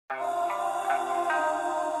I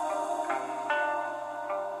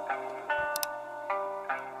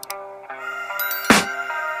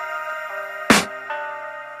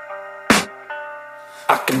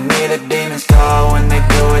can hear the demons call when they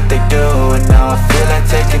do what they do. And now I feel like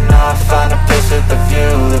taking off, find a place with a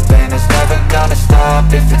view. The pain is never gonna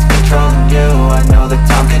stop if it's controlling you. I know that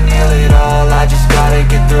time can heal it all, I just gotta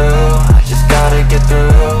get through. I just gotta get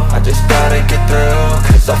through, I just gotta get through.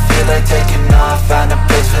 Cause I feel like taking off, find a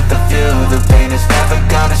place with a view. The pain is never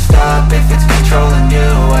gonna stop if it's controlling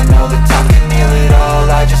you. I know that time can heal it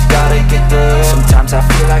all, I just gotta get through. Sometimes I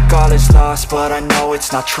feel like all is lost, but I know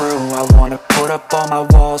it's not true. I wanna put up all my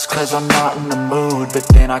walls cause I'm not in the mood, but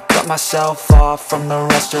then I cut myself off from the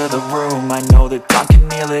rest of the room. I know that time can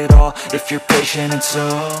heal it all if you're patient and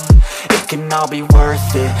soon. It can all be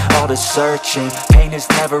worth it, all the searching. Pain is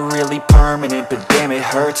never really permanent, but damn it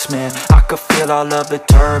hurts, man. I could feel all of the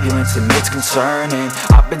turbulence and it's concerning.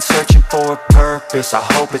 I've been searching for a purpose, I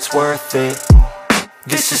hope it's worth it.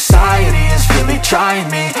 This society is really trying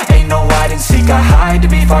me. Ain't no hide and seek, I hide to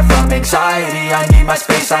be far from anxiety. I need my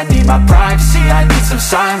space, I need my privacy. I need some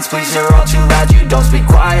silence, please, you're all too loud. You don't speak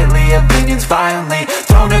quietly, opinions violently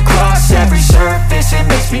thrown across every surface. It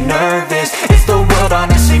makes me nervous, it's the world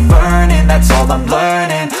honestly burning. That's all I'm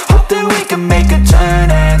learning, hope that we can make a turn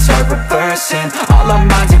and start reversing. All our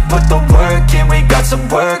minds and put the work in, we got some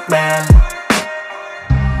work, man.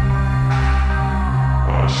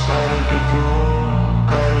 I started to do.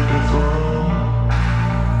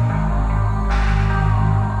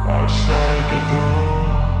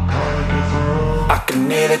 I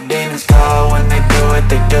can hear the demons call when they do what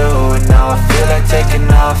they do. And now I feel like taking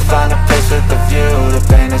off, find a place with a view. The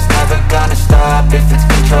pain is never gonna stop if it's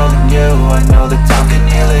controlling you. I know that time can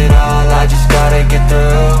heal it all, I just gotta get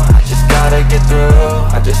through. I just gotta get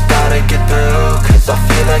through, I just gotta get through. Cause I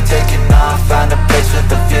feel like taking off, find a place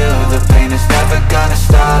with a view. The pain is never gonna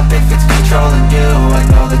stop if it's controlling you. I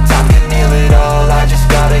know that time can heal it all, I just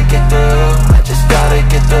gotta get through. I just gotta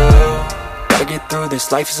get through. Gotta get through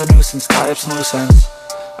this, life is a nuisance, tie up some loose ends.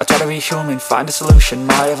 I try to be human, find a solution,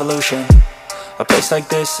 my evolution. A place like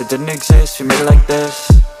this, it didn't exist, we made it like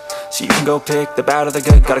this. So you can go pick the bad or the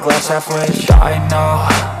good, got a glass halfway. I know,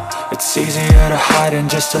 it's easier to hide than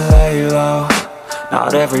just to lay low.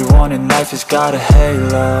 Not everyone in life has got a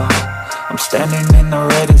halo. I'm standing in the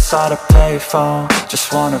red inside a payphone,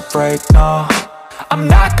 just wanna break, no. I'm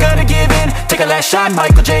not gonna give in, take a last shot,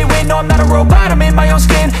 Michael J. Win. No, I'm not a robot, I'm in my own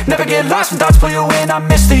skin. Never get lost when thoughts pull you in. I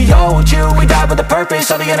miss the old you, we died with a purpose.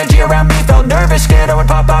 All the energy around me felt nervous, scared I would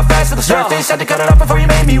pop off fast to the surface. Had to cut it off before you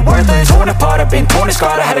made me worthless. Torn apart, I've been torn and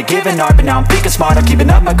scarred. I had a given art, but now I'm thinking smart. I'm keeping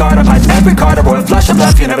up my guard, I'm hiding every card. A royal flush of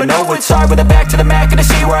left, you never know what's hard. With a back to the mat, gonna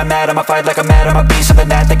see where I'm at. I'ma fight like I'm mad, I'ma be something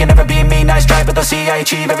that they can never be me. Nice try, but they'll see I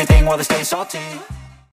achieve everything while they stay salty.